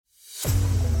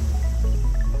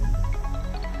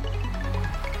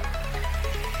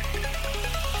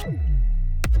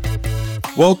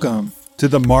Welcome to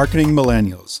the Marketing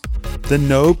Millennials, the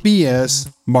No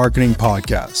BS Marketing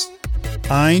Podcast.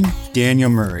 I'm Daniel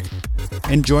Murray,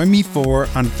 and join me for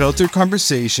unfiltered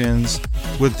conversations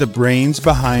with the brains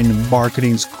behind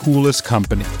marketing's coolest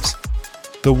companies.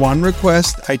 The one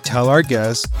request I tell our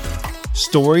guests,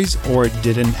 stories or it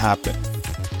didn't happen.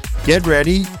 Get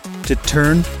ready to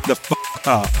turn the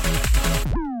up.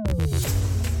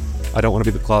 I don't want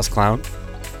to be the class clown,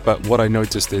 but what I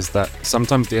noticed is that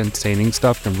sometimes the entertaining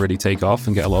stuff can really take off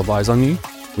and get a lot of eyes on you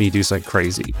when you do something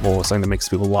crazy or something that makes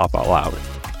people laugh out loud.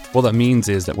 What that means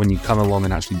is that when you come along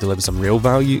and actually deliver some real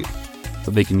value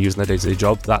that they can use in their day-to-day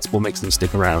job, that's what makes them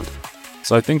stick around.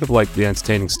 So I think of like the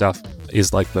entertaining stuff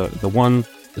is like the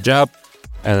jab,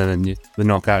 and then the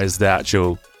knockout is the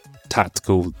actual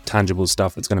tactical, tangible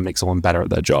stuff that's going to make someone better at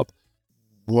their job.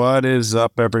 What is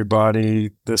up,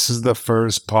 everybody? This is the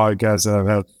first podcast that I've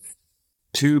had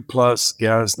 2+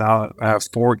 guests. Now I have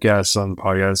 4 guests on the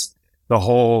podcast.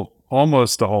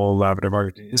 Almost the whole Lavender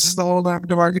marketing. Is this the whole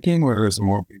Lavender marketing team, or is there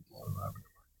more people on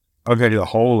Lavender? Okay, the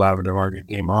whole Lavender marketing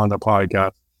team on the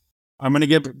podcast. I'm going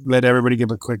to let everybody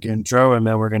give a quick intro, and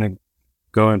then we're going to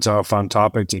go into our fun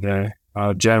topic today.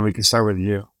 Jen, we can start with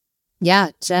you. Yeah,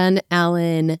 Jen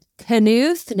Allen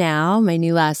Knuth now, my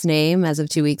new last name as of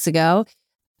 2 weeks ago.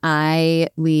 I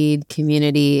lead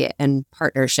community and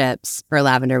partnerships for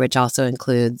Lavender, which also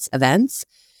includes events.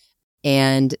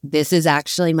 And this is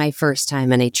actually my first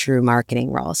time in a true marketing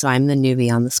role. So I'm the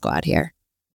newbie on the squad here.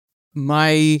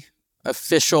 My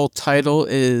official title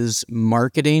is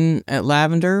marketing at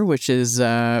Lavender, which is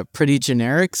pretty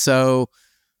generic. So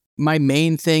my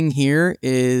main thing here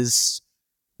is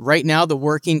right now the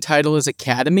working title is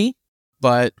Academy,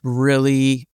 but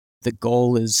really the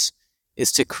goal is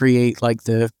to create like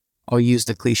I'll use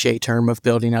the cliche term of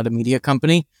building out a media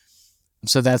company.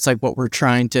 So that's like what we're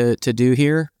trying to do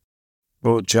here.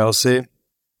 Oh, Chelsea.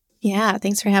 Yeah,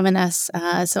 thanks for having us.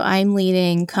 So I'm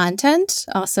leading content.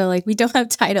 Also, like we don't have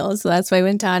titles. So that's why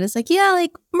when Todd is like, yeah,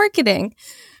 like marketing.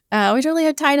 We don't really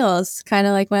have titles. Kind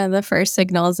of like one of the first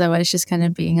signals of us just kind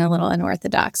of being a little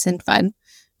unorthodox and fun.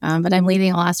 But I'm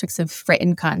leading all aspects of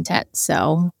written content.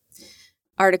 So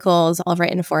articles, all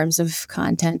written forms of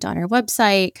content on our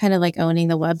website, kind of like owning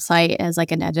the website as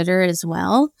like an editor as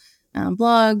well.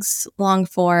 Blogs, long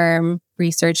form,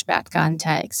 research-backed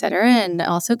content, et cetera. And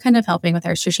also kind of helping with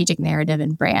our strategic narrative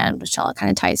and brand, which all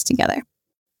kind of ties together.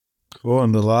 Cool.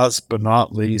 And the last but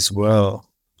not least, Will.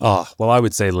 I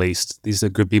would say least. These are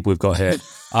good people we've got here.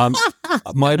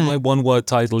 My one-word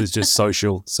title is just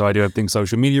social. So I do everything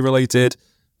social media related,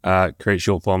 create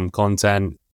short-form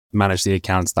content, manage the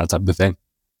accounts, that type of thing.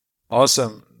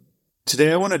 Awesome.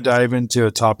 Today I want to dive into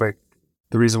a topic.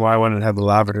 The reason why I wanted to have the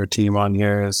Lavender team on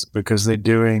here is because they're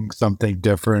doing something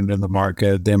different in the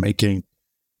market. They're making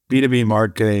B2B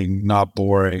marketing not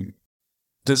boring.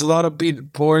 There's a lot of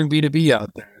boring B2B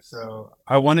out there. So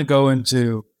I want to go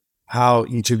into how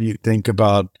each of you think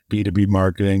about B2B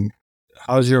marketing.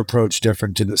 How's your approach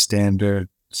different to the standards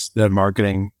that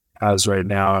marketing has right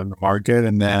now in the market?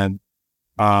 And then,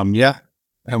 and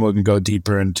we can go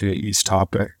deeper into each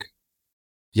topic.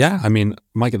 Yeah, I mean,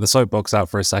 might get the soapbox out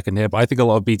for a second here, but I think a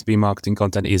lot of B2B marketing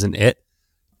content isn't it.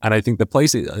 And I think the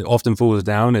place it often falls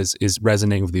down is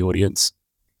resonating with the audience.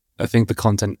 I think the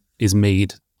content is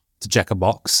made to check a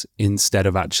box instead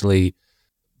of actually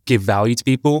give value to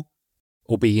people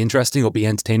or be interesting or be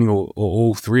entertaining or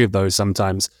all three of those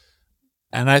sometimes.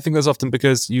 And I think that's often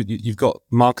because you've got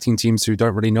marketing teams who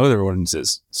don't really know their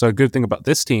audiences. So a good thing about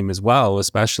this team as well,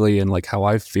 especially in like how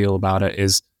I feel about it,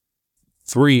 is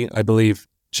 3, I believe.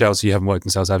 Chelsea, you haven't worked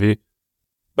in sales, have you?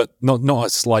 But not a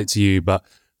slight to you, but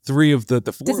 3 of the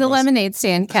 4 Does the lemonade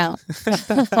stand count?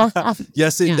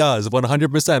 Yes, it does,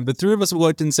 100%. But 3 of us have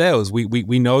worked in sales.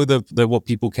 We know the what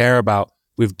people care about.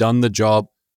 We've done the job.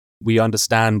 We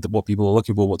understand what people are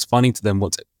looking for, what's funny to them,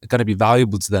 what's going to be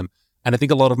valuable to them. And I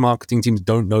think a lot of marketing teams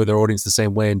don't know their audience the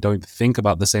same way and don't think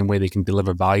about the same way they can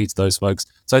deliver value to those folks.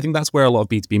 So I think that's where a lot of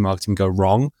B2B marketing go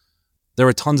wrong. There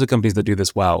are tons of companies that do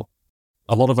this well.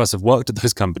 A lot of us have worked at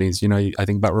those companies. You know, I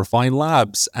think about Refine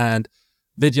Labs and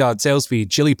Vidyard, Salesfeed,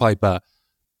 Chili Piper,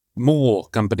 more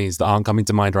companies that aren't coming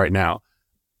to mind right now.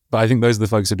 But I think those are the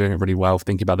folks who are doing it really well,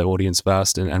 thinking about their audience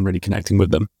first and really connecting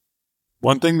with them.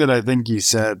 One thing that I think you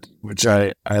said, which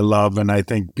I love, and I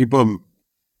think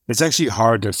it's actually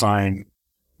hard to find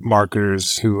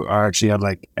marketers who actually have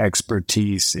like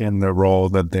expertise in the role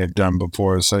that they've done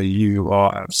before. So you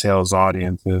all have sales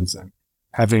audiences, and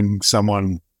having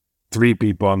 3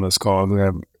 people on this call who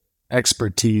have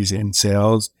expertise in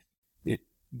sales, it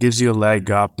gives you a leg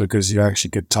up because you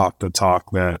actually could talk the talk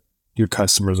that your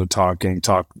customers are talk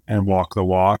and walk the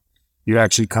walk. you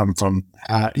actually come from,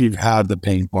 you've had the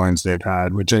pain points they've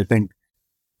had, which I think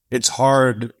it's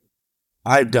hard.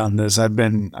 I've done this. I've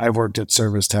worked at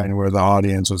Service Tech where the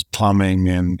audience was plumbing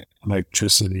and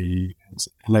electricians,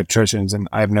 and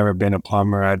I've never been a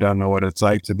plumber. I don't know what it's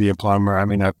like to be a plumber. I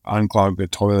mean, I've unclogged the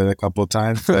toilet a couple of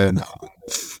times, but I didn't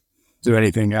do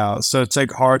anything else. So it's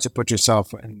like hard to put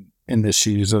yourself in the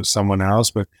shoes of someone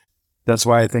else, but that's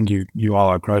why I think you all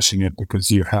are crushing it,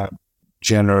 because you have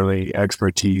generally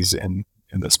expertise in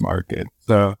this market.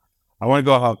 So I want to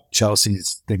go how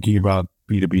Chelsea's thinking about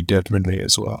B2B differently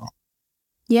as well.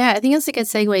 Yeah, I think it's a good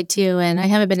segue too. And I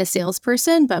haven't been a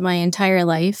salesperson, but my entire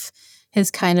life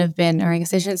has kind of been, or I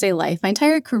guess I shouldn't say life, my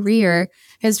entire career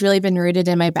has really been rooted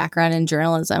in my background in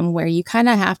journalism, where you kind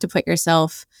of have to put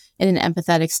yourself in an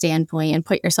empathetic standpoint and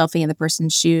put yourself in the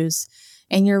person's shoes.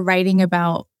 And you're writing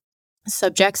about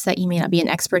subjects that you may not be an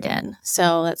expert in.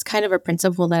 So that's kind of a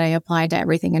principle that I apply to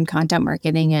everything in content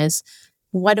marketing is,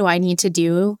 what do I need to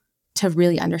do to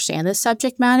really understand this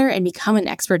subject matter and become an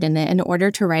expert in it in order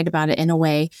to write about it in a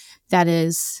way that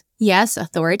is, yes,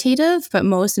 authoritative, but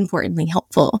most importantly,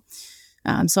 helpful.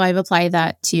 So I've applied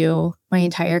that to my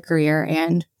entire career,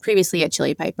 and previously at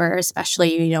Chili Piper,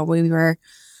 especially, we were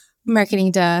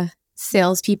marketing to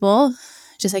salespeople,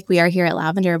 just like we are here at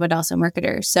Lavender, but also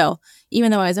marketers. So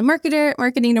even though I was a marketer,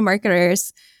 marketing to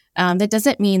marketers, that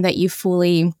doesn't mean that you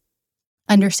fully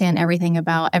understand everything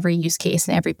about every use case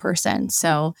and every person.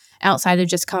 So outside of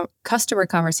just customer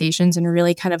conversations and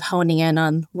really kind of honing in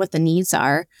on what the needs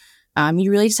are, you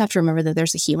really just have to remember that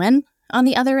there's a human on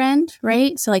the other end,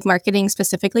 right? So like marketing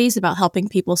specifically is about helping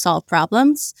people solve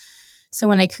problems. So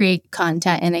when I create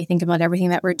content and I think about everything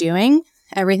that we're doing,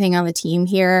 everything on the team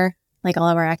here, like all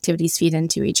of our activities feed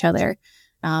into each other.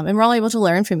 And we're all able to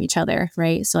learn from each other,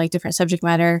 right? So like different subject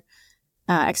matter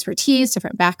expertise,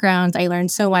 different backgrounds. I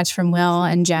learned so much from Will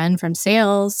and Jen from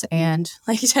sales. And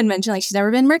like Jen mentioned, like she's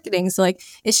never been marketing. So like,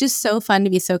 it's just so fun to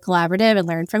be so collaborative and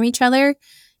learn from each other.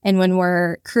 And when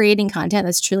we're creating content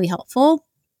that's truly helpful,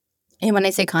 and when I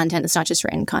say content, it's not just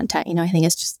written content, I think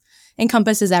it's just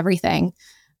encompasses everything.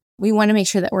 We want to make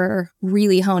sure that we're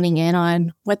really honing in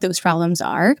on what those problems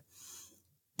are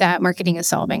that marketing is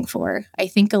solving for. I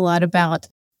think a lot about,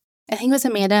 I think it was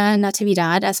Amanda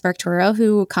Natividad Esparturo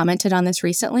who commented on this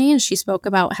recently, and she spoke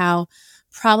about how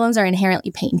problems are inherently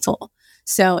painful.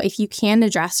 So if you can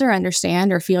address or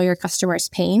understand or feel your customers'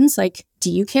 pains, like,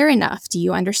 do you care enough? Do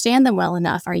you understand them well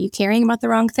enough? Are you caring about the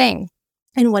wrong thing?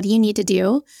 And what do you need to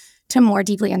do to more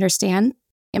deeply understand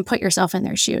and put yourself in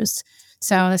their shoes?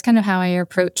 So that's kind of how I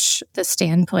approach the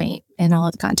standpoint in all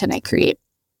of the content I create.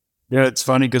 Yeah, it's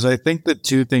funny because I think the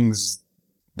two things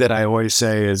that I always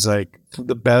say is like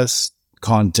the best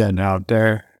content out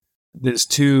there, there's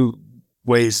two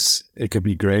ways it could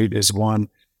be great. Is one,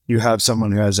 you have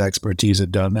someone who has expertise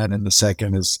had done that. And the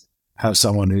second is have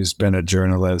someone who's been a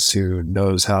journalist who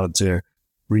knows how to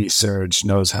research,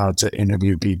 knows how to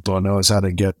interview people, knows how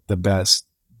to get the best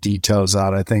details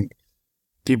out. I think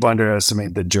people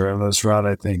underestimate the journalist route.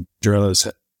 I think journalists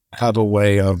have a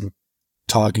way of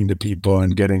talking to people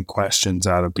and getting questions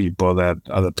out of people that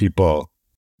other people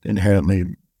inherently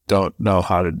don't know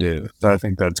how to do. So I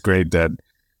think that's great that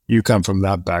you come from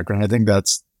that background. I think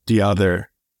that's the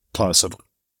other plus of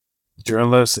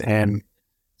journalists and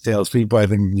salespeople. I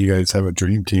think you guys have a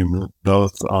dream team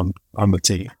both on the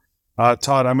team.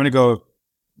 Todd, I'm going to go,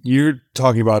 you're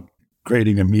talking about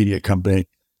creating a media company.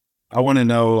 I want to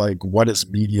know, like, what does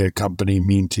media company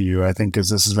mean to you? I think because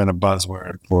this has been a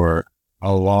buzzword for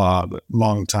a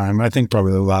long time. I think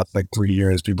probably the last 3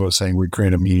 years, people are saying we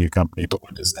create a media company, but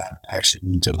what does that actually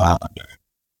mean to Lavender?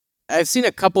 I've seen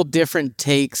a couple different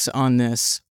takes on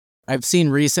this. I've seen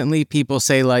recently people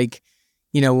say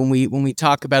when we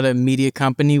talk about a media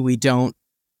company, we don't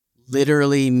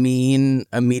literally mean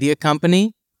a media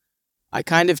company. I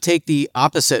kind of take the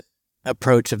opposite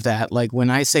approach of that. Like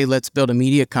when I say let's build a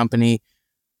media company,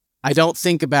 I don't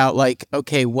think about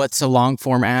okay, what's a long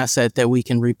form asset that we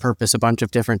can repurpose a bunch of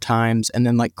different times and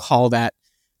then call that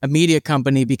a media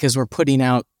company because we're putting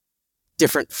out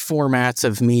different formats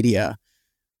of media.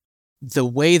 The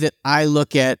way that I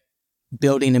look at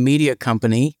building a media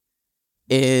company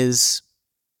is,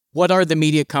 what are the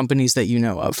media companies that you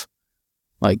know of?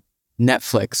 Like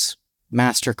Netflix,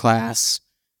 Masterclass,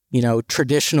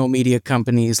 traditional media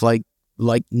companies like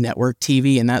network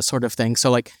TV and that sort of thing.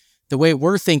 So the way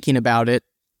we're thinking about it,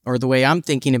 or the way I'm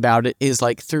thinking about it, is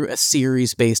through a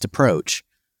series-based approach.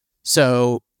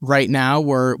 So right now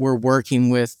we're working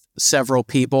with several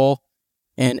people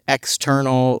and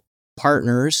external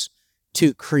partners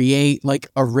to create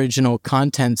original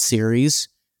content series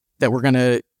that we're going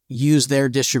to use their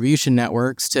distribution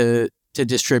networks to to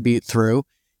distribute through,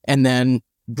 and then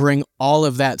bring all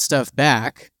of that stuff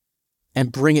back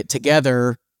and bring it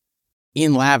together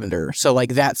in Lavender. So like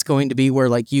that's going to be where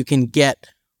like you can get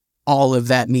all of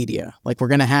that media. Like we're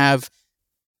going to have,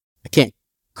 I can't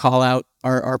call out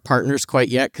our partners quite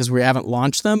yet because we haven't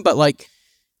launched them, but like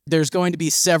there's going to be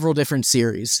several different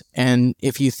series. And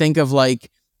if you think of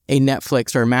like a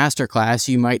Netflix or a Masterclass,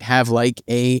 you might have like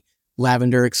a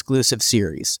Lavender exclusive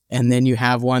series. And then you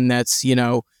have one that's, you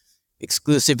know,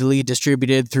 exclusively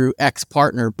distributed through X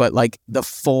partner, but like the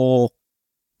full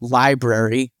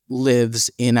library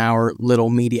lives in our little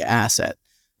media asset.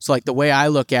 So like the way I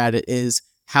look at it is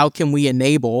how can we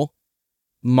enable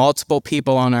multiple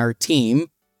people on our team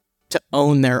to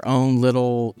own their own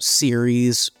little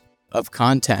series of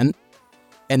content?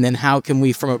 And then how can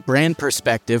we, from a brand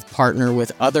perspective, partner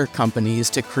with other companies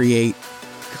to create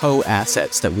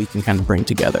co-assets that we can kind of bring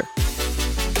together?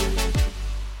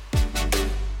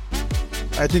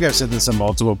 I think I've said this on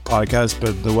multiple podcasts,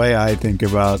 but the way I think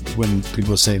about when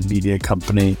people say media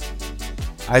company,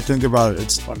 I think about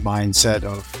it's a mindset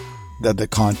of that the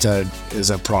content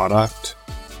is a product.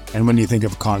 And when you think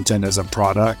of content as a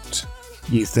product,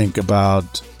 you think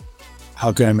about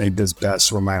how can I make this best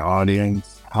for my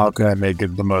audience? How can I make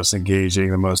it the most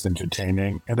engaging, the most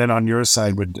entertaining? And then on your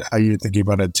side, with how you're thinking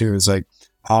about it too, is like,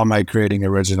 how am I creating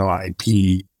original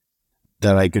IP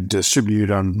that I could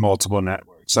distribute on multiple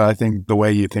networks? So I think the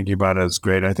way you're thinking about it is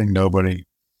great. I think nobody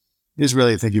is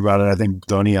really thinking about it. I think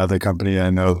the only other company I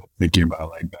know thinking about it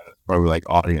like that is probably like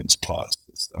Audience Plus.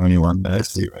 It's the only one that I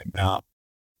see right now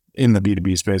in the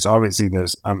B2B space. Obviously,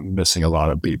 I'm missing a lot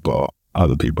of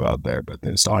other people out there, but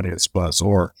there's Audience Plus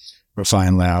or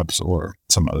Refine Labs or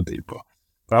some other people.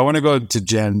 But I want to go to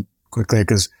Jen quickly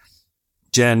because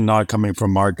Jen, not coming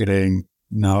from marketing,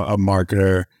 now a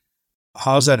marketer,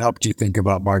 how's that helped you think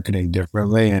about marketing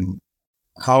differently? And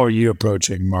how are you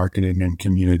approaching marketing and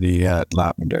community at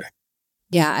Lavender?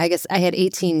 Yeah, I guess I had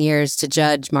 18 years to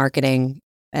judge marketing,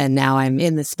 and now I'm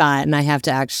in the spot and I have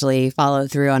to actually follow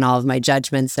through on all of my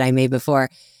judgments that I made before.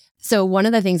 So one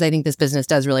of the things I think this business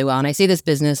does really well, and I say this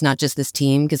business, not just this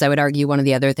team, because I would argue one of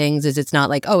the other things is it's not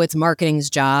like, oh, it's marketing's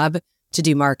job to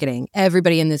do marketing.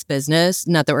 Everybody in this business,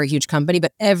 not that we're a huge company,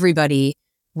 but everybody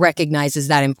recognizes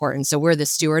that importance. So we're the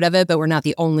steward of it, but we're not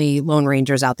the only Lone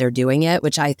Rangers out there doing it,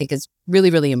 which I think is really,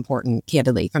 really important,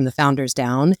 candidly, from the founders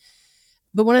down.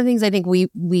 But one of the things I think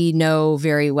we know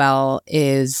very well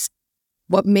is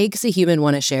what makes a human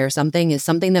want to share something is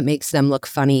something that makes them look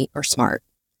funny or smart.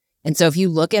 And so if you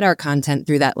look at our content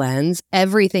through that lens,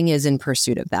 everything is in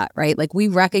pursuit of that, right? Like we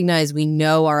recognize we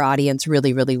know our audience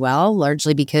really, really well,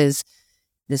 largely because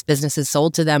this business is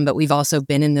sold to them, but we've also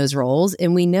been in those roles.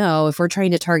 And we know if we're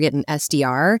trying to target an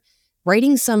SDR,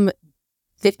 writing some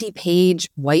 50-page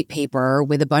white paper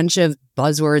with a bunch of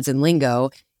buzzwords and lingo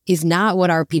is not what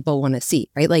our people want to see,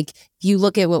 right? Like if you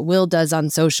look at what Will does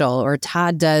on social or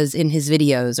Todd does in his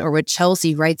videos or what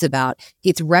Chelsea writes about,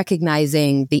 it's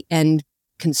recognizing the end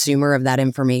consumer of that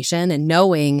information and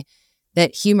knowing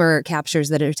that humor captures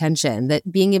that attention, that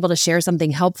being able to share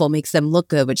something helpful makes them look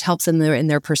good, which helps them in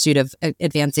their pursuit of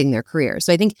advancing their career.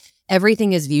 So I think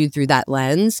everything is viewed through that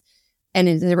lens. And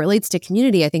as it relates to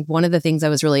community, I think one of the things I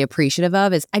was really appreciative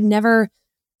of is I've never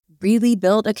really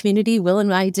built a community. Will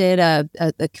and I did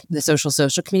the social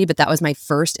community, but that was my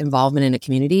first involvement in a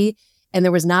community. And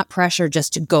there was not pressure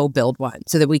just to go build one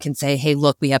so that we can say, hey,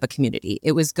 look, we have a community.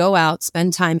 It was go out,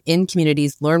 spend time in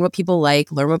communities, learn what people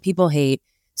like, learn what people hate,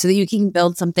 so that you can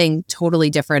build something totally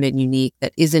different and unique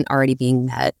that isn't already being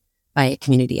met by a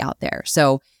community out there.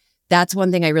 So that's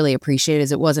one thing I really appreciate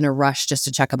is it wasn't a rush just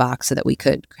to check a box so that we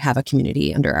could have a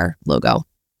community under our logo.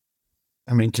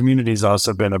 I mean, community's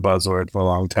also been a buzzword for a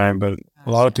long time, but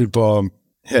a lot of people,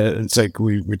 it's like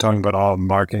we're talking about all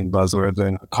marketing buzzwords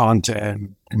and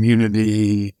content,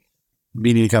 community,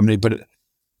 media company, but a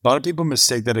lot of people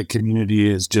mistake that a community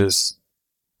is just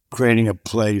creating a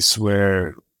place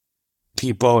where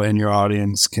people in your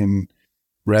audience can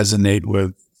resonate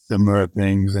with similar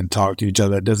things and talk to each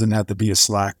other. It doesn't have to be a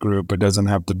Slack group. It doesn't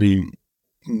have to be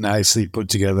nicely put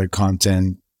together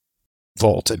content,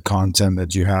 vaulted content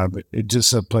that you have. It's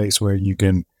just a place where you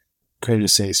can create a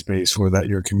safe space for that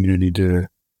your community to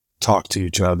talk to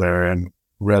each other and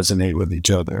resonate with each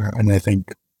other. And I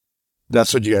think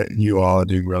that's what you all are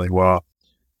doing really well.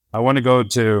 I want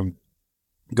to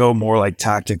go more like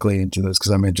tactically into this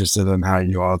because I'm interested in how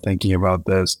you all are thinking about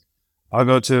this. I'll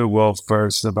go to Will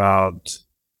first about,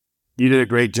 you did a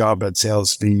great job at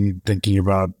Sales Feed thinking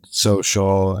about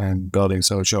social and building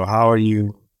social. How are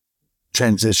you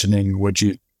transitioning what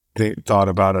you thought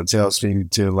about at Sales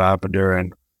Feed to Lavender,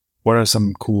 and what are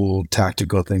some cool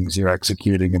tactical things you're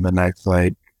executing in the next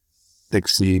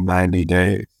 60, 90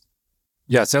 days?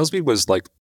 Yeah, sales speed was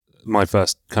my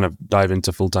first kind of dive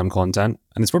into full-time content.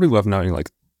 And it's probably worth noting,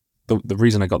 the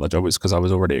reason I got that job was because I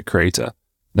was already a creator.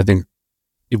 And I think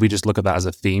if we just look at that as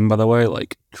a theme, by the way,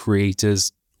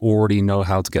 creators already know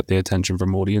how to get the attention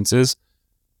from audiences.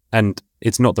 And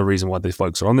it's not the reason why the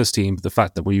folks are on this team, but the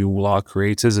fact that we all are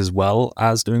creators as well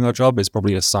as doing our job is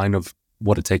probably a sign of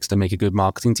what it takes to make a good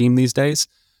marketing team these days.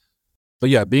 But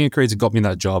yeah, being a creator got me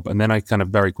that job. And then I kind of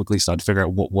very quickly started to figure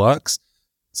out what works.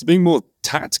 So being more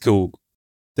tactical,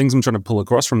 things I'm trying to pull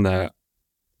across from there,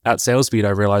 at SalesSpeed, I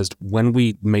realized when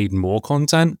we made more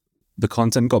content, the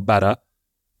content got better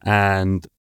and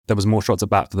there was more shots at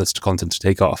bat for this content to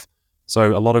take off.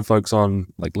 So a lot of folks on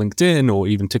LinkedIn or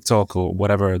even TikTok or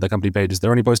whatever the company pages,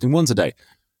 they're only posting once a day.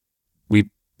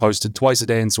 We posted twice a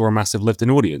day and saw a massive lift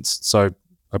in audience. So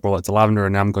I brought that to Lavender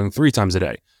and now I'm going 3 times a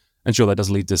day. And sure, that does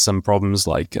lead to some problems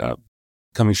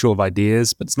coming short of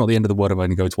ideas, but it's not the end of the world if I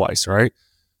only go twice, right?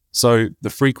 So the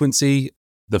frequency,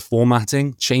 the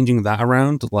formatting, changing that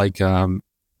around, the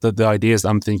ideas that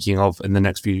I'm thinking of in the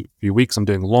next few weeks, I'm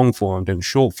doing long form, I'm doing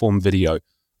short form video.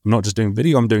 I'm not just doing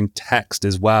video, I'm doing text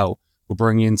as well. We're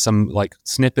bringing in some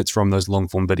snippets from those long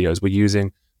form videos. We're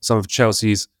using some of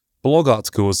Chelsea's blog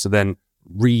articles to then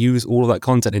reuse all of that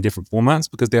content in different formats,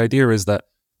 because the idea is that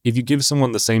if you give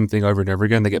someone the same thing over and over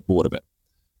again, they get bored of it.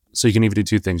 So you can either do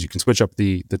 2 things. You can switch up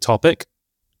the topic.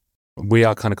 We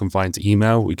are kind of confined to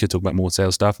email. We could talk about more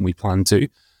sales stuff, and we plan to.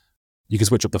 You can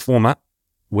switch up the format,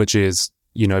 which is,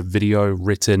 video,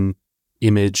 written,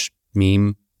 image,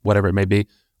 meme, whatever it may be,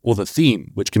 or the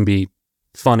theme, which can be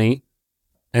funny,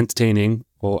 entertaining,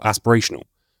 or aspirational.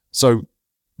 So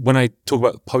when I talk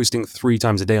about posting 3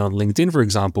 times a day on LinkedIn, for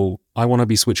example, I want to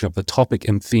be switching up the topic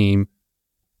and theme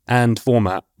and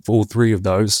format for all 3 of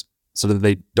those so that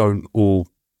they don't all,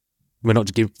 we're not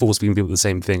just force-feeding people the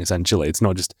same thing, essentially. It's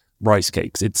not just rice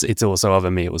cakes. It's also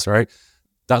other meals, right?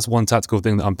 That's one tactical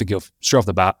thing that I'm thinking of straight off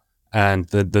the bat. And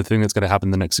the thing that's going to happen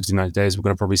in the next 60, 90 days, we're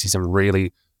going to probably see some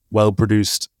really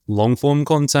well-produced long-form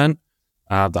content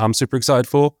that I'm super excited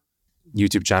for.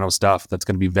 YouTube channel stuff that's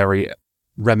going to be very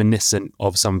reminiscent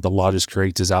of some of the largest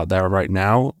creators out there right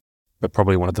now, but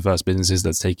probably one of the first businesses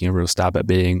that's taking a real stab at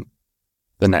being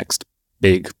the next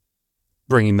big,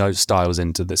 bringing those styles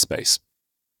into this space.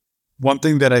 One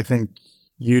thing that I think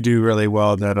you do really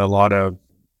well that a lot of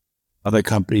other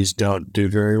companies don't do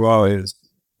very well is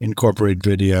incorporate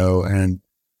video and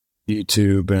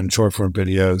YouTube and short form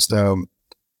videos. So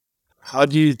how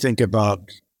do you think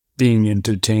about being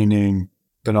entertaining,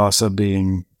 but also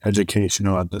being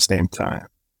educational at the same time?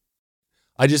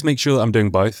 I just make sure that I'm doing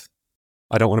both.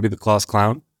 I don't want to be the class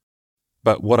clown.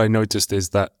 But what I noticed is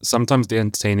that sometimes the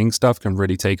entertaining stuff can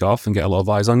really take off and get a lot of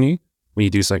eyes on you when you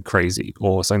do something crazy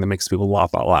or something that makes people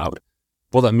laugh out loud.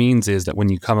 What that means is that when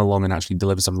you come along and actually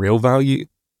deliver some real value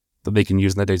that they can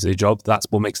use in their day-to-day job, that's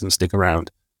what makes them stick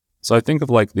around. So I think of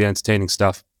the entertaining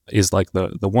stuff is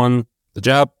the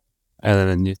jab,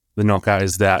 and then the knockout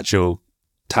is the actual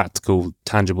tactical,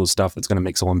 tangible stuff that's going to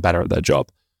make someone better at their job.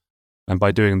 And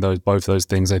by doing both those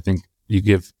things, I think you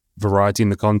give variety in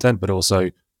the content, but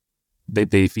also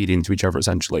they feed into each other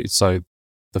essentially. So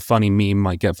the funny meme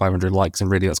might get 500 likes and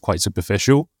really that's quite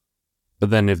superficial. But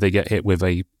then if they get hit with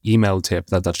a email tip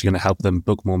that's actually going to help them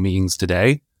book more meetings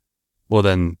today, well,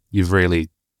 then you've really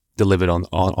delivered on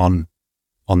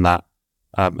that.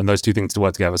 And those 2 things to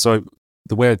work together. So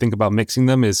the way I think about mixing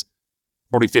them is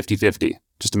probably 50-50,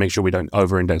 just to make sure we don't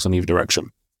over-index on either direction.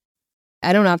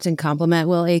 I don't often compliment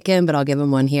Will Aiken, but I'll give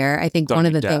him one here. I think one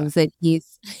of the things that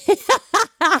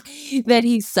that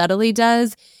he subtly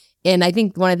does, and I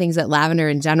think one of the things that Lavender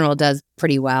in general does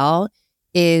pretty well,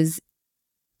 is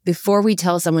before we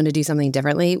tell someone to do something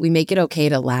differently, we make it okay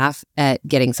to laugh at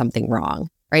getting something wrong,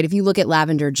 right? If you look at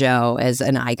Lavender Joe as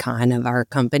an icon of our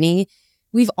company,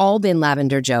 we've all been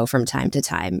Lavender Joe from time to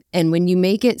time. And when you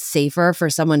make it safer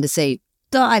for someone to say,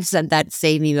 "Duh, I've sent that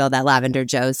same email that Lavender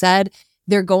Joe said,"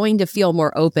 they're going to feel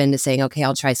more open to saying, okay,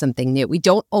 I'll try something new. We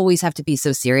don't always have to be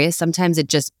so serious. Sometimes it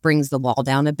just brings the wall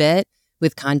down a bit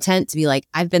with content to be like,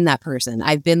 I've been that person.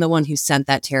 I've been the one who sent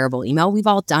that terrible email. We've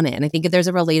all done it. And I think there's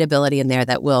a relatability in there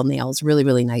that Will nails really,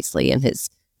 really nicely in his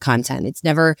content. It's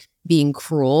never being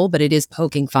cruel, but it is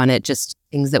poking fun at just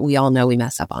things that we all know we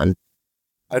mess up on.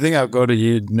 I think I'll go to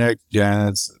you next,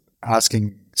 Janice,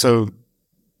 asking, so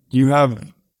you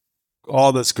have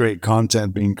all this great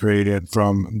content being created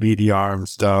from BDR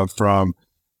stuff, from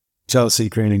Chelsea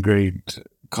creating great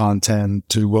content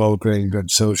to Will creating good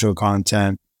social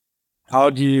content. How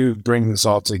do you bring this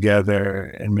all together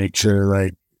and make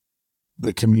sure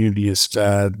the community is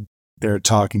fed they're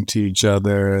talking to each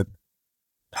other.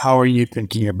 How are you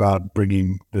thinking about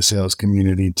bringing the sales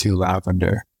community to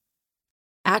Lavender?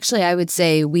 Actually, I would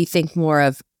say we think more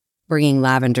of bringing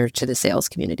Lavender to the sales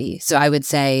community. So I would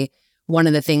say one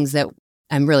of the things that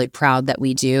I'm really proud that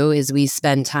we do is we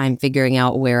spend time figuring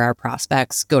out where our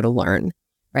prospects go to learn,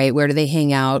 right? Where do they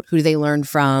hang out? Who do they learn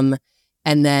from?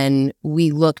 And then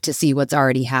we look to see what's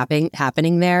already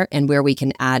happening there and where we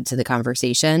can add to the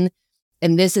conversation.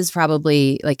 And this is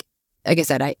probably like I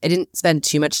said, I didn't spend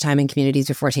too much time in communities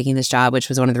before taking this job, which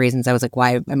was one of the reasons I was like,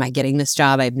 why am I getting this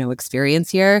job? I have no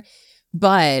experience here.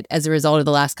 But as a result of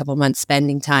the last couple of months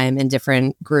spending time in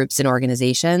different groups and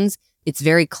organizations, it's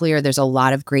very clear there's a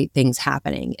lot of great things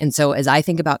happening. And so as I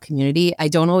think about community, I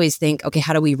don't always think, okay,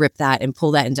 how do we rip that and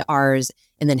pull that into ours?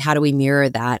 And then how do we mirror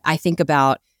that? I think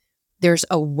about there's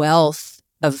a wealth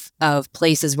of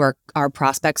places where our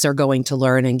prospects are going to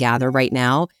learn and gather right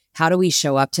now. How do we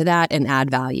show up to that and add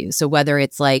value? So whether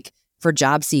it's like for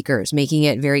job seekers, making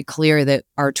it very clear that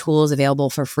our tool is available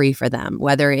for free for them,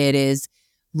 whether it is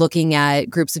looking at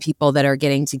groups of people that are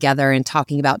getting together and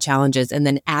talking about challenges and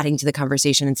then adding to the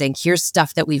conversation and saying, here's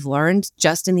stuff that we've learned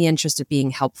just in the interest of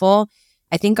being helpful.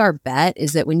 I think our bet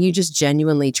is that when you just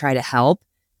genuinely try to help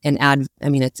and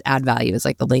it's add value is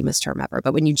like the lamest term ever,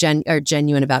 but when you are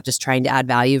genuine about just trying to add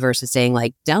value versus saying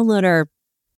like, download our,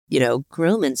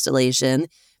 Chrome installation,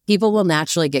 people will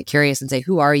naturally get curious and say,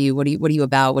 who are you? What are you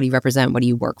about? What do you represent? What do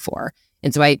you work for?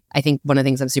 And so I think one of the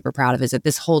things I'm super proud of is that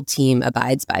this whole team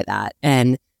abides by that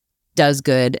and does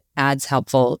good, adds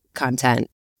helpful content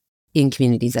in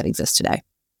communities that exist today.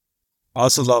 I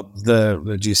also love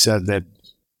that you said that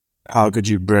how could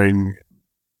you bring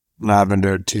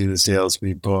Lavender to the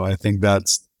salespeople? I think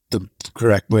that's the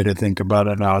correct way to think about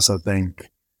it. And I also think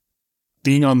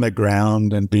being on the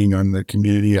ground and being on the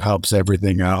community helps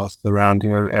everything else around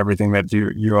here, everything that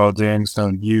you're all doing.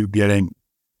 So you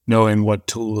knowing what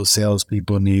tools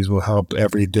salespeople needs will help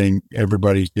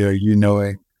everybody here.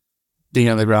 Being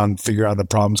on the ground, figure out the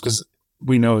problems, because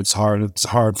we know it's hard. It's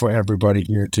hard for everybody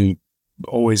here to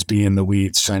always be in the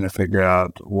weeds trying to figure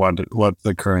out what's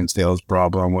the current sales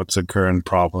problem, what's the current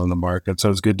problem in the market. So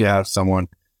it's good to have someone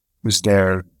who's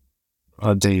there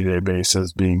on a day-to-day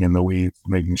basis, being in the weeds,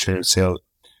 making sure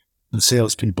the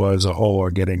salespeople as a whole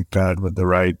are getting fed with the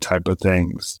right type of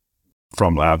things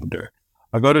from Lavender.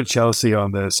 I'll go to Chelsea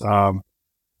on this. How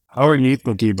are you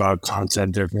thinking about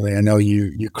content differently? I know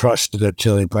you crushed it at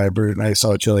Chili Piper, and I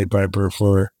saw Chili Piper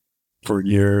for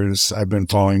years. I've been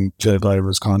following Chili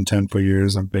Piper's content for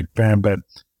years. I'm a big fan, but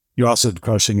you're also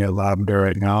crushing at Lavender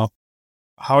right now.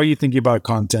 How are you thinking about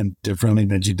content differently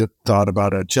than you thought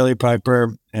about at Chili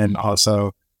Piper? And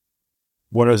also,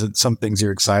 what are some things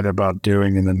you're excited about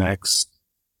doing in the next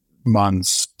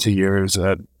months to years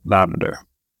at Lavender?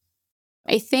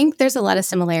 I think there's a lot of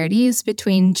similarities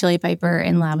between Chili Piper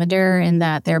and Lavender in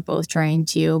that they're both trying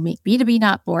to make B2B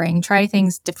not boring, try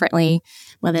things differently,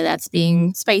 whether that's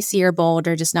being spicy or bold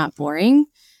or just not boring.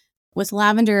 With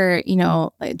Lavender,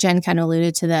 Jen kind of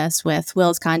alluded to this with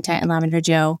Will's content and Lavender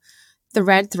Joe, the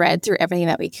red thread through everything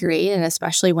that we create, and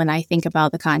especially when I think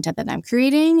about the content that I'm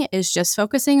creating, is just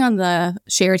focusing on the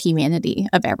shared humanity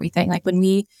of everything. Like when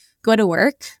we go to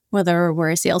work, whether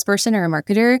we're a salesperson or a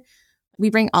marketer, we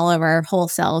bring all of our whole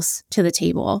selves to the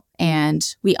table,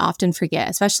 and we often forget,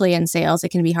 especially in sales, it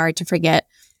can be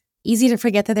easy to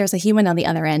forget that there's a human on the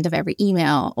other end of every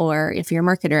email, or if you're a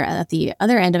marketer, at the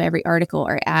other end of every article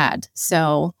or ad.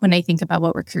 So when I think about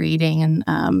what we're creating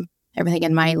and everything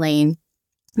in my lane,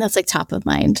 that's like top of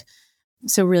mind.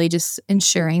 So really just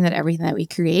ensuring that everything that we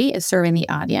create is serving the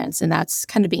audience, and that's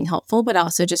kind of being helpful, but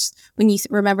also just when you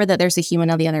remember that there's a human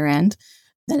on the other end,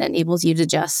 that enables you to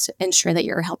just ensure that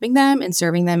you're helping them and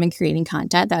serving them and creating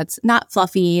content that's not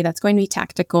fluffy, that's going to be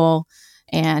tactical.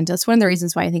 And that's one of the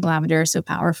reasons why I think Lavender is so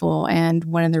powerful. And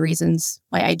one of the reasons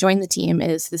why I joined the team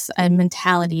is this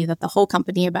mentality that the whole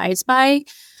company abides by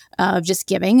of just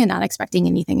giving and not expecting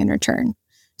anything in return.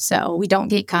 So we don't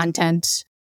gate content.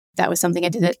 That was something I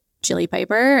did at Chili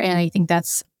Piper. And I think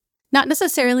that's not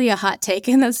necessarily a hot take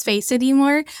in the space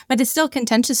anymore, but it's still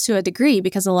contentious to a degree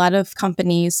because a lot of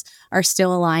companies are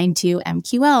still aligned to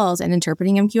MQLs and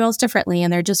interpreting MQLs differently,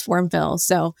 and they're just form fills.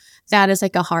 So that is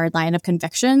like a hard line of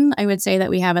conviction, I would say, that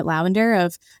we have at Lavender,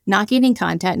 of not gating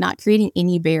content, not creating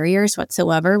any barriers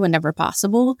whatsoever whenever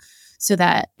possible, so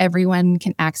that everyone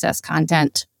can access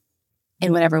content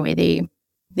in whatever way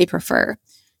they prefer.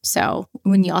 So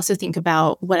when you also think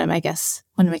about what I'm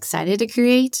excited to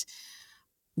create,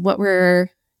 what we're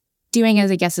doing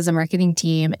as I guess as a marketing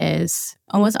team is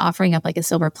almost offering up like a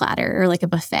silver platter or like a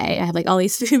buffet. I have like all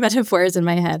these food metaphors in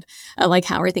my head of like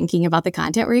how we're thinking about the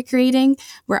content we're creating.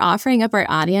 We're offering up our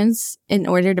audience in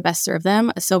order to best serve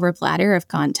them a silver platter of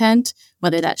content,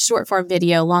 whether that's short form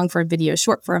video, long form video,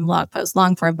 short form blog posts,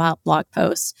 long form blog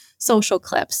posts, social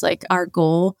clips. Like our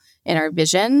goal and our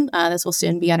vision, this will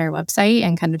soon be on our website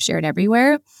and kind of shared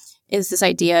everywhere, is this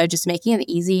idea of just making it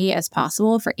easy as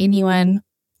possible for anyone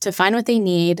to find what they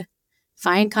need,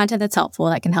 find content that's helpful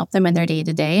that can help them in their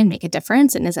day-to-day and make a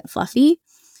difference and isn't fluffy.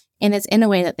 And it's in a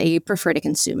way that they prefer to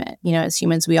consume it. You know, as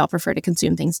humans, we all prefer to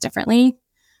consume things differently.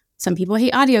 Some people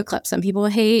hate audio clips. Some people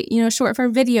hate, short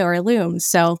form video or looms.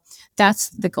 So that's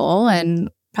the goal.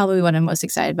 And probably what I'm most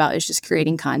excited about is just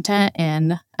creating content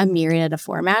in a myriad of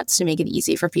formats to make it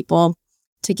easy for people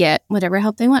to get whatever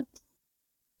help they want.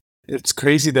 It's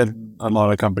crazy that a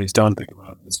lot of companies don't think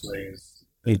about it this way.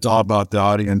 It's all about the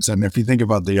audience. And if you think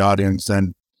about the audience,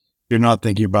 then you're not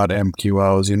thinking about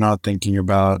MQLs. You're not thinking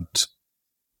about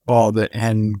all the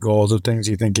end goals of things.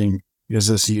 You're thinking, is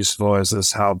this useful? Is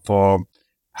this helpful?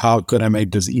 How could I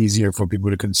make this easier for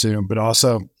people to consume? But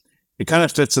also, it kind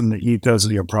of fits in the ethos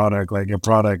of your product. Like your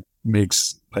product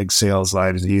makes like sales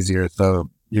lives easier. So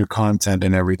your content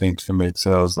and everything should make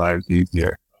sales lives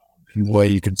easier. And the way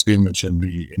you consume it should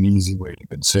be an easy way to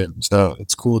consume. So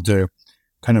it's cool to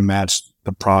kind of match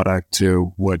the product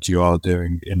to what you all are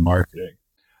doing in marketing.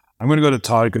 I'm going to go to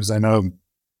Todd because I know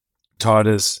Todd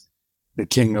is the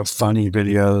king of funny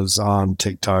videos on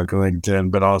TikTok or LinkedIn,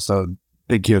 but also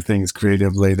thinking of things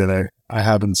creatively that I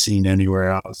haven't seen anywhere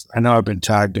else. I know I've been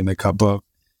tagged in a couple of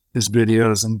his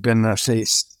videos and been a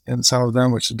face in some of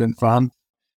them, which has been fun.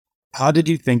 How did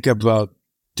you think about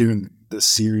doing the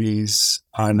series?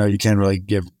 I know you can't really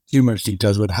give too much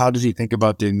details, but how did you think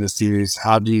about doing this series?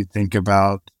 How do you think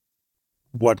about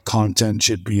what content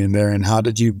should be in there? And how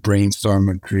did you brainstorm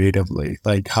it creatively?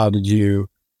 Like, how did you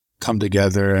come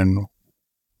together and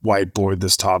whiteboard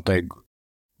this topic,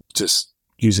 just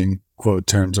using quote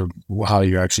terms of how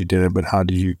you actually did it, but how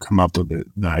did you come up with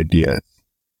the idea?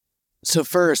 So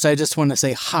first, I just want to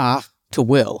say ha to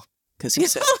Will, because he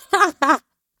said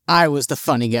I was the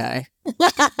funny guy.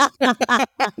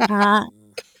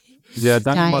 Yeah,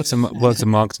 Dan works in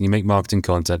marketing. You make marketing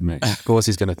content, mate. Of course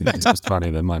he's going to think it's just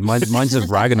funny than mine. Mine's just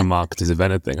ragging on marketers, if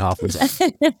anything, half the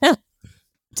time.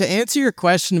 To answer your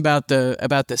question about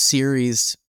the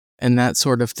series and that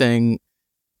sort of thing,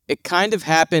 it kind of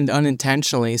happened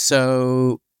unintentionally.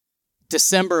 So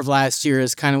December of last year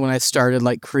is kind of when I started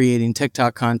like creating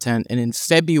TikTok content. And in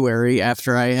February,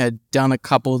 after I had done a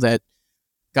couple that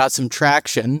got some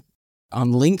traction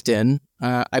on LinkedIn,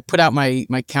 I put out my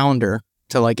calendar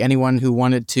to like anyone who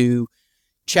wanted to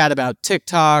chat about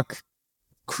TikTok,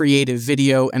 creative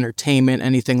video, entertainment,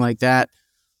 anything like that.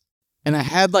 And I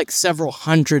had like several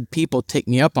hundred people take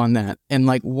me up on that. And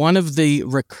like one of the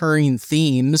recurring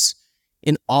themes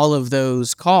in all of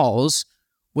those calls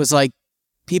was like,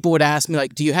 people would ask me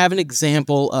like, do you have an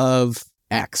example of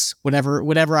X?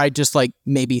 Whatever I just like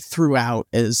maybe threw out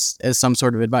as some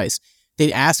sort of advice.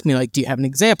 They'd ask me like, do you have an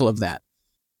example of that?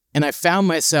 And I found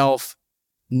myself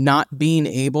not being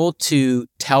able to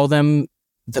tell them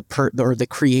the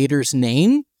creator's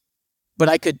name, but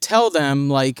I could tell them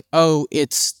like, oh,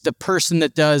 it's the person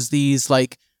that does these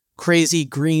like crazy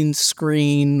green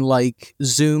screen, like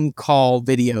Zoom call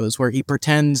videos where he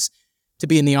pretends to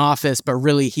be in the office, but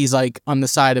really he's like on the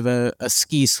side of a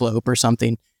ski slope or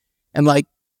something. And like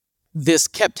this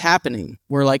kept happening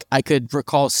where like I could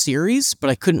recall series, but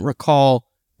I couldn't recall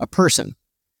a person.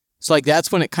 So like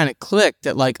that's when it kind of clicked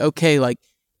that like, okay, like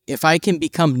if I can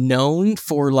become known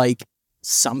for like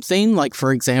something, like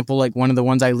for example, like one of the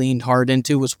ones I leaned hard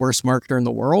into was worst marketer in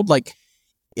the world. Like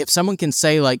if someone can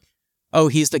say like, oh,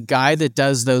 he's the guy that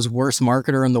does those worst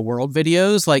marketer in the world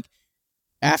videos, like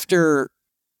after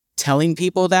telling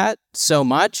people that so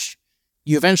much,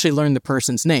 you eventually learn the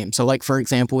person's name. So like, for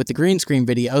example, with the green screen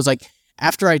videos, like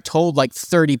after I told like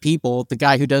 30 people, the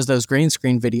guy who does those green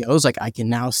screen videos, like I can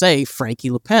now say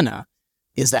Frankie LaPena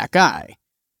is that guy.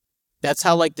 That's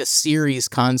how like the series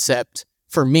concept,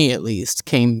 for me at least,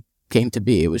 came to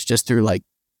be. It was just through like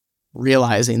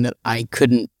realizing that I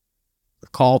couldn't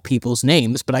recall people's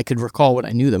names, but I could recall what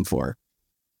I knew them for.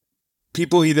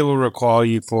 People either will recall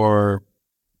you for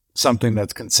something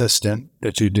that's consistent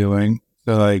that you're doing.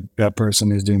 So like that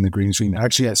person is doing the green screen.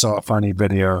 Actually, I saw a funny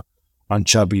video on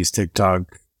Chubby's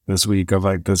TikTok this week of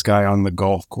like this guy on the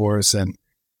golf course and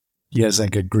he has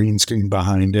like a green screen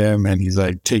behind him and he's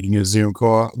like taking a Zoom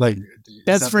call. Like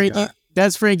that's Frankie.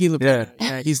 That's Frankie LaPena.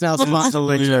 Yeah, he's now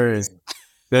hilarious.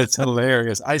 That's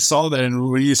hilarious. I saw that,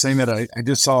 and when you saying that, I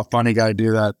just saw a funny guy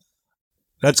do that.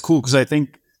 That's cool because I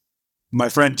think my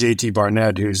friend JT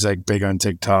Barnett, who's like big on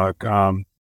TikTok,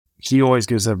 he always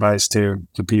gives advice to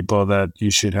people that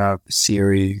you should have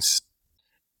series.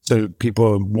 So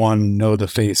people, one, know the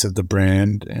face of the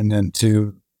brand, and then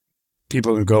two,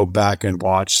 people can go back and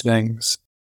watch things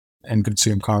and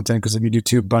consume content. Because if you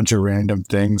do a bunch of random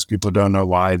things, people don't know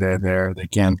why they're there. They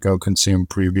can't go consume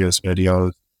previous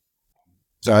videos.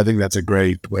 So I think that's a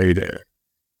great way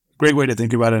to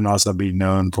think about it, and also be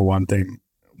known for one thing.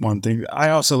 I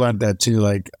also learned that too.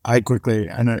 Like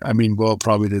Will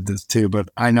probably did this too, but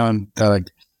I know that like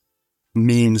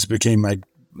memes became like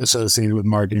associated with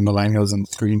marketing millennials and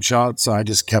screenshots. So I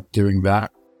just kept doing that,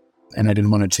 and I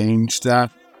didn't want to change that.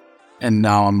 And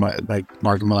now I'm like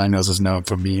marketing millennials is known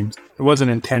for memes. It wasn't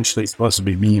intentionally supposed to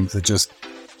be memes. It just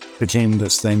became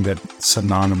this thing that's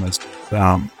synonymous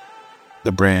with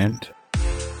the brand.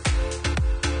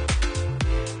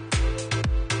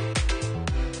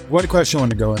 One question I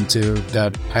want to go into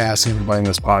that I ask everybody in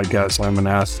this podcast, so I'm going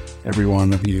to ask every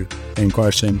one of you the same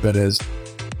question, but is,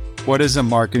 what is a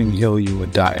marketing hill you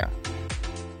would die on?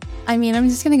 I mean, I'm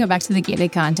just going to go back to the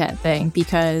gated content thing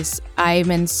because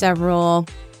I'm in several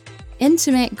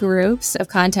intimate groups of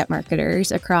content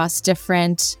marketers across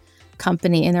different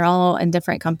companies, and they're all in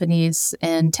different companies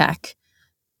in tech.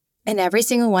 And every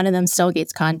single one of them still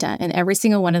gates content, and every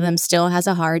single one of them still has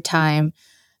a hard time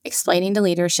explaining to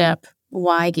leadership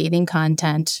why gating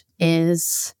content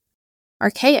is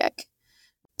archaic.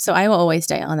 So I will always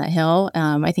die on that hill.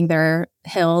 I think there are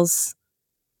hills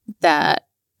that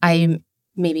I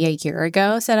maybe a year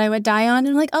ago said I would die on,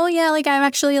 and like, oh yeah, like I've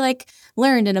actually like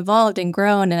learned and evolved and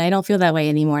grown, and I don't feel that way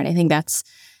anymore. And I think that's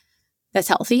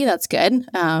healthy. That's good.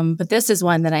 But this is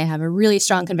one that I have a really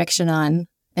strong conviction on.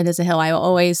 It is a hill I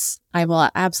will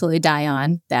absolutely die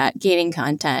on, that gating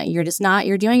content.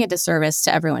 You're doing a disservice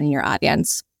to everyone in your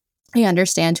audience. I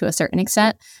understand to a certain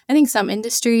extent. I think some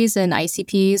industries and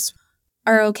ICPs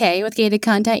are okay with gated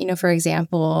content. For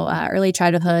example, early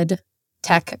childhood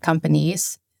tech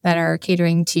companies that are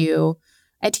catering to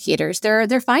educators,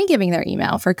 they're fine giving their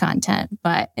email for content.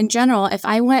 But in general, if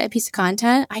I want a piece of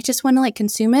content, I just want to like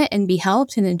consume it and be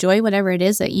helped and enjoy whatever it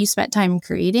is that you spent time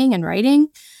creating and writing.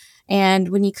 And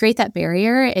when you create that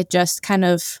barrier, it just kind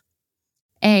of,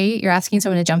 you're asking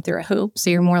someone to jump through a hoop, so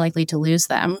you're more likely to lose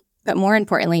them. But more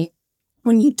importantly,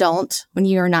 when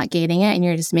you're not gating it and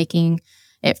you're just making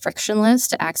it frictionless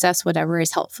to access whatever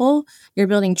is helpful, you're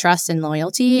building trust and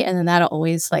loyalty, and then that'll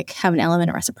always like have an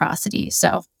element of reciprocity.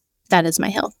 So that is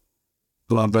my hill.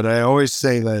 But I always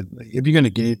say that if you're going to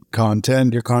gate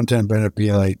content, your content better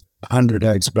be like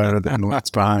 100x better than what's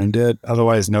behind it.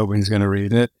 Otherwise, nobody's going to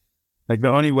read it. Like the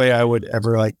only way I would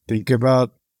ever like think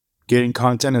about gating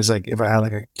content is like if I had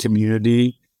like a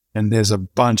community and there's a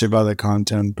bunch of other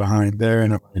content behind there,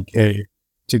 and I'm like, hey,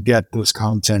 to get this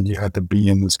content, you have to be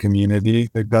in this community.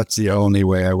 Like that's the only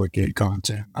way I would gate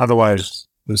content. Otherwise,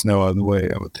 there's no other way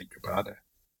I would think about it.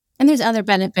 And there's other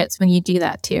benefits when you do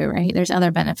that too, right? There's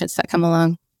other benefits that come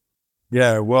along.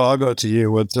 Yeah, well, I'll go to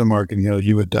you. What's the marketing hill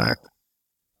you would die?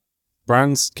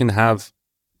 Brands can have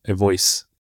a voice.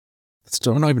 It's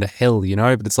not even a hill,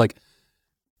 but it's like,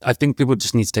 I think people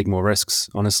just need to take more risks,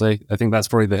 honestly. I think that's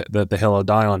probably the hill I'll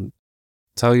die on.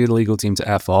 Tell your legal team to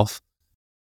F off,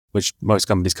 which most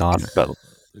companies can't, but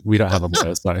we don't have a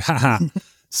lawyer, so haha,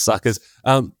 suckers.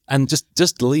 And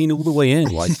just lean all the way in,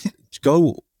 like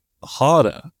go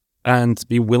harder and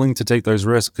be willing to take those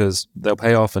risks because they'll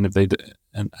pay off. And if they do,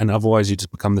 and otherwise you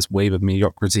just become this wave of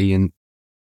mediocrity. And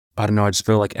I don't know, I just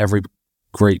feel like every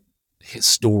great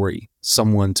story,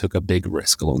 someone took a big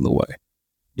risk along the way.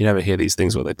 You never hear these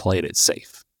things where they played it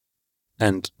safe.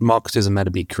 And marketers are meant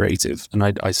to be creative.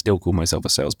 And I still call myself a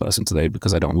salesperson today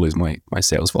because I don't lose my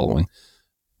sales following.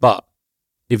 But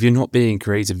if you're not being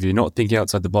creative, if you're not thinking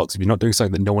outside the box, if you're not doing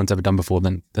something that no one's ever done before,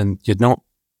 then you're not,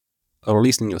 or at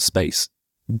least in your space,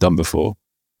 done before,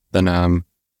 then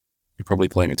you're probably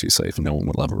playing it too safe and no one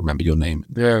will ever remember your name.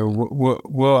 Yeah,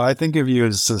 well, I think of you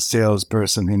as a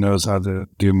salesperson who knows how to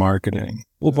do marketing.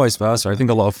 Or vice versa. I think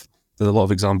there's a lot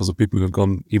of examples of people who have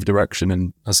gone either direction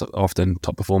and are often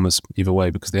top performers either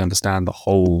way because they understand the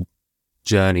whole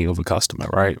journey of a customer,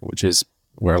 right? Which is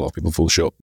where a lot of people fall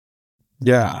short.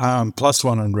 Yeah,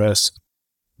 +1 on risk.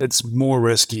 It's more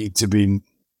risky to be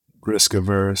risk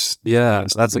averse. Yeah,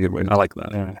 so that's a good way. I like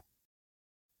that. Yeah.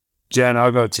 Jen,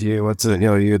 I'll go to you. What's the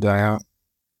hill you die out?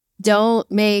 Don't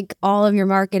make all of your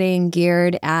marketing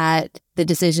geared at the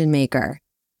decision maker.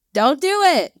 Don't do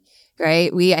it.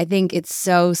 Right? I think it's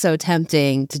so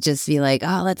tempting to just be like,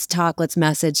 oh, let's talk, let's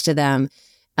message to them.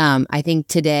 I think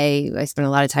today I spent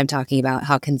a lot of time talking about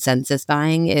how consensus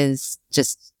buying is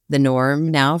just the norm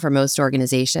now for most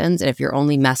organizations. And if you're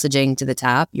only messaging to the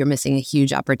top, you're missing a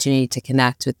huge opportunity to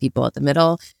connect with people at the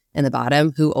middle and the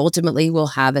bottom who ultimately will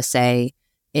have a say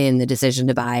in the decision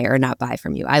to buy or not buy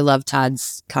from you. I love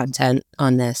Todd's content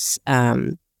on this.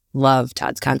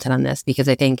 Because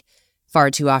I think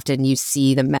far too often you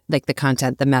see the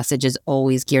content, the message is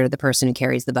always geared at the person who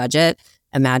carries the budget.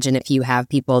 Imagine if you have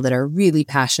people that are really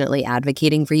passionately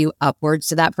advocating for you upwards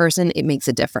to that person, it makes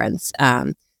a difference.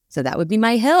 So that would be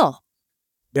my hill.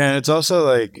 Yeah, and it's also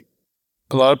like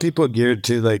a lot of people are geared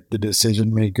to like the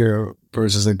decision maker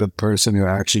versus like the person who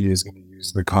actually is going to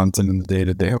use the content in the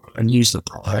day-to-day and use the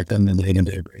product on the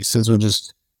day-to-day basis, which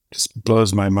just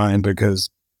blows my mind because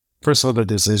first of all, the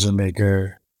decision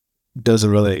maker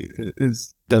doesn't really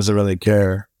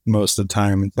care most of the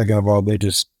time. Second of all, they're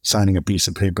just signing a piece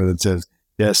of paper that says,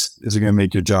 yes, is it going to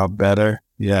make your job better?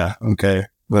 Yeah, okay,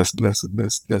 let's do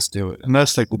it.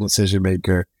 Unless like the decision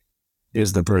maker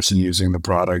is the person using the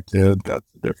product, yeah, that's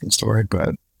a different story.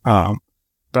 But I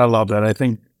love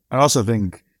that. I also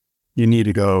think you need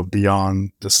to go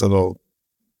beyond this little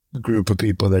group of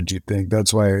people that you think.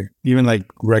 That's why even like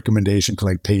recommendation to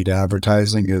like paid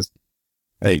advertising is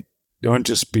like, don't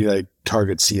just be like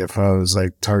target CFOs,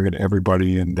 like target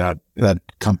everybody in that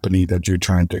company that you're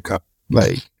trying to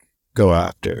go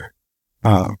after.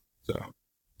 So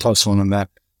 +1 on that.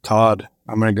 Todd,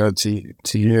 I'm going to go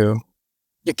to you.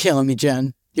 You're killing me,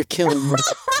 Jen. You're killing me.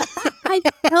 I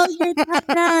tell you that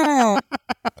now.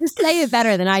 Just say it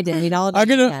better than I did. I'm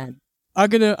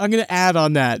gonna add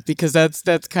on that because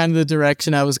that's kind of the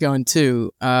direction I was going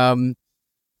too. I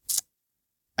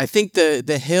think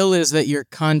the hill is that your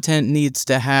content needs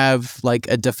to have like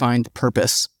a defined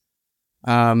purpose.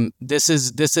 This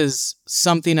is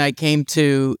something I came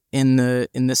to in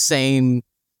the same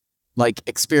like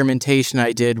experimentation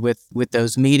I did with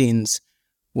those meetings.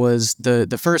 Was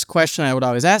the first question I would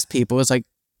always ask people was like,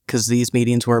 because these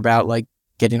meetings were about like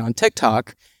getting on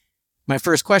TikTok. My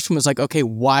first question was like, okay,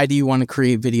 why do you want to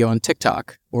create video on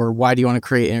TikTok? Or why do you want to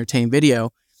create entertaining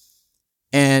video?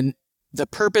 And the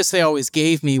purpose they always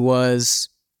gave me was,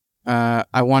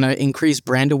 I want to increase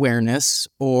brand awareness,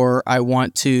 or I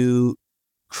want to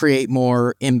create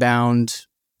more inbound,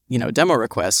 demo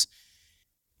requests.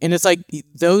 And it's like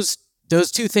those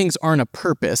two things aren't a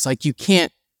purpose. Like you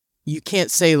can't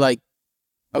say like,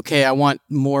 okay, I want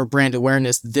more brand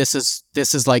awareness. This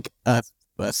is like a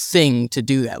thing to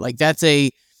do that. Like that's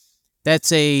a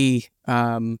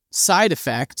side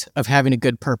effect of having a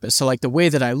good purpose. So like the way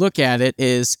that I look at it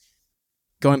is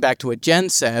going back to what Jen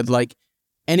said, like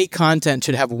any content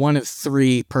should have one of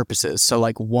three purposes. So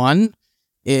like one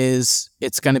is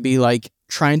it's going to be like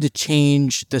trying to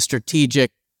change the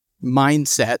strategic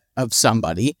mindset of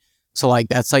somebody. So like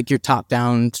that's like your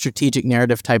top-down strategic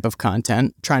narrative type of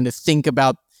content, trying to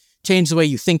change the way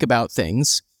you think about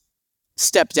things.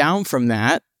 Step down from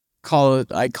that,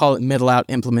 I call it middle out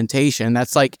implementation.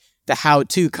 That's like the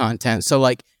how-to content. So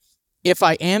like if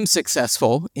I am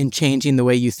successful in changing the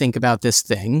way you think about this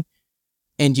thing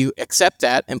and you accept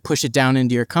that and push it down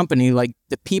into your company, like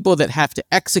the people that have to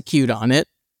execute on it,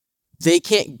 they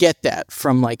can't get that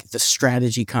from like the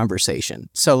strategy conversation.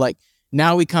 So like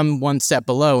now we come one step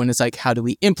below and it's like, how do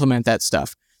we implement that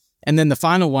stuff? And then the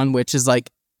final one, which is like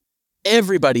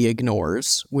everybody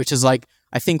ignores, which is like,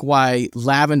 I think why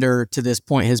Lavender to this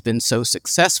point has been so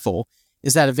successful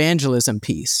is that evangelism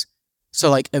piece. So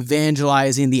like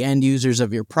evangelizing the end users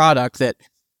of your product that,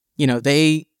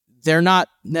 they're not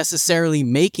necessarily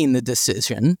making the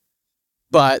decision,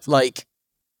 but like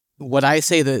what I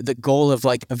say the goal of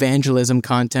like evangelism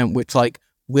content, which like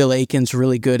Will Aiken's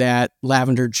really good at,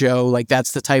 Lavender Joe, like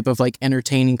that's the type of like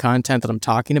entertaining content that I'm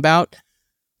talking about.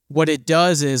 What it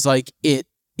does is like it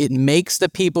makes the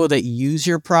people that use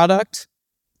your product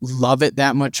love it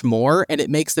that much more, and it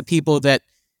makes the people that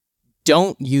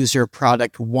don't use your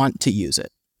product want to use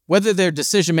it. Whether they're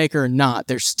decision maker or not,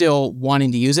 they're still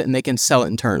wanting to use it and they can sell it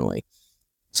internally.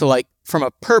 So like from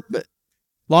a purpose,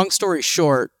 long story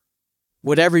short,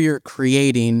 whatever you're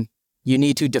creating, you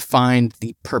need to define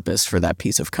the purpose for that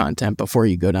piece of content before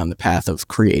you go down the path of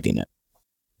creating it.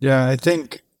 Yeah, I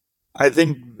think I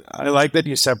like that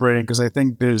you separate it because I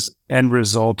think there's end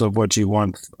result of what you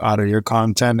want out of your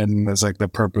content and there's like the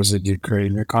purpose that you create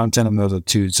in your content, and those are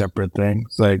two separate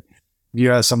things. Like if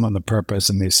you ask someone the purpose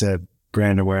and they said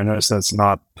brand awareness, that's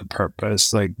not the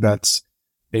purpose. Like that's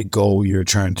a goal you're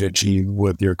trying to achieve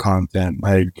with your content.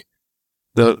 Like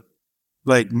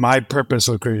my purpose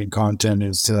of creating content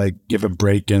is to like give a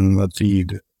break in the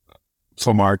feed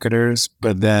for marketers,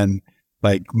 but then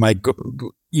like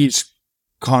each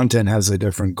content has a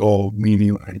different goal,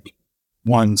 meaning like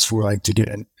one's for like to get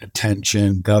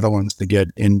attention, the other one's to get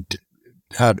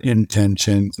have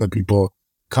intention, so people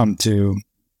come to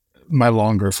my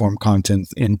longer form content,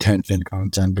 intention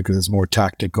content, because it's more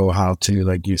tactical, how to,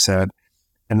 like you said.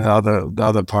 And the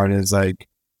other part is like,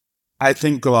 I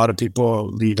think a lot of people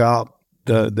leave out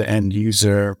the end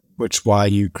user, which why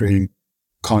you create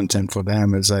content for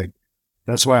them is like,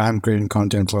 that's why I'm creating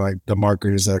content for like the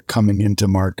marketers that are coming into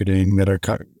marketing, that are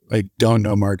like don't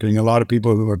know marketing. A lot of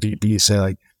people who are B2B say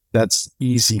like, that's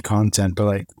easy content. But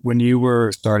like when you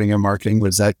were starting in marketing,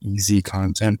 was that easy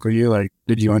content for you? Like,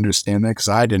 did you understand that? Because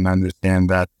I didn't understand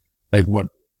that, like what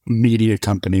media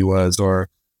company was or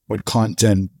what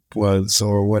content was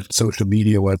or what social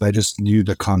media was. I just knew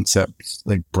the concepts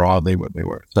like broadly what they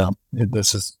were. So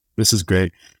this is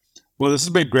great. Well, this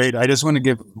has been great. I just want to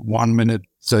give 1 minute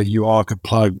so you all could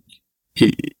plug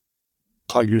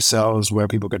yourselves, where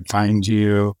people could find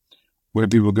you, where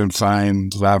people can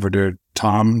find Lavender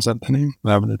Tom. Is that the name?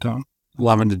 Lavender Tom?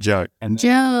 Lavender Joe. And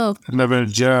Joe. Lavender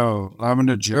Joe.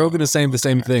 Lavender Joe. We're all going to say the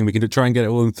same thing. We can try and get it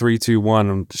all in 3, 2, 1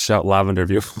 and shout Lavender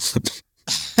view.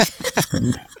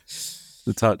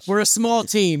 The touch. We're a small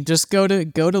team. Just go to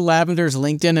Lavender's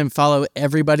LinkedIn and follow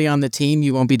everybody on the team.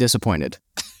 You won't be disappointed.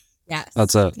 Yes.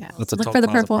 That's a Look top for the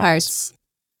class purple approach. hearts.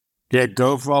 Yeah,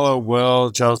 go follow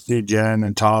Will, Chelsea, Jen,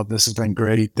 and Todd. This has been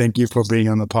great. Thank you for being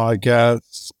on the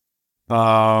podcast.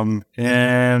 I'm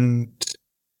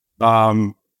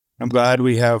glad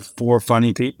we have 4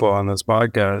 funny people on this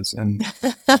podcast. And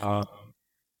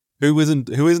Who isn't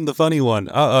the funny one?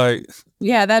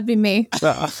 Yeah, that'd be me.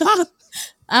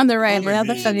 I'm the right one. I'm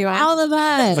the funny one. All of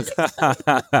us.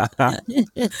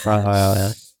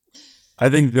 I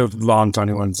think the long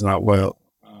funny one's not Will.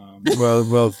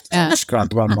 We'll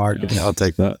talk about marketing. I'll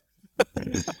take that.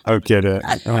 Okay.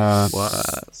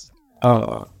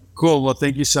 Cool. Well,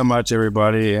 thank you so much,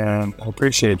 everybody, and I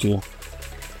appreciate you.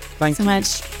 Thanks so much.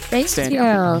 Thank Stand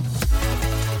you.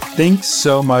 Thanks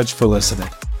so much for listening.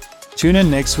 Tune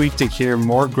in next week to hear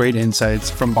more great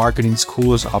insights from marketing's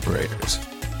coolest operators.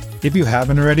 If you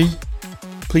haven't already,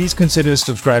 please consider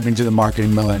subscribing to the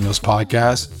Marketing Millennials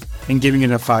podcast and giving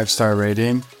it a 5-star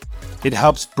rating. It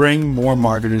helps bring more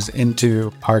marketers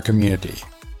into our community.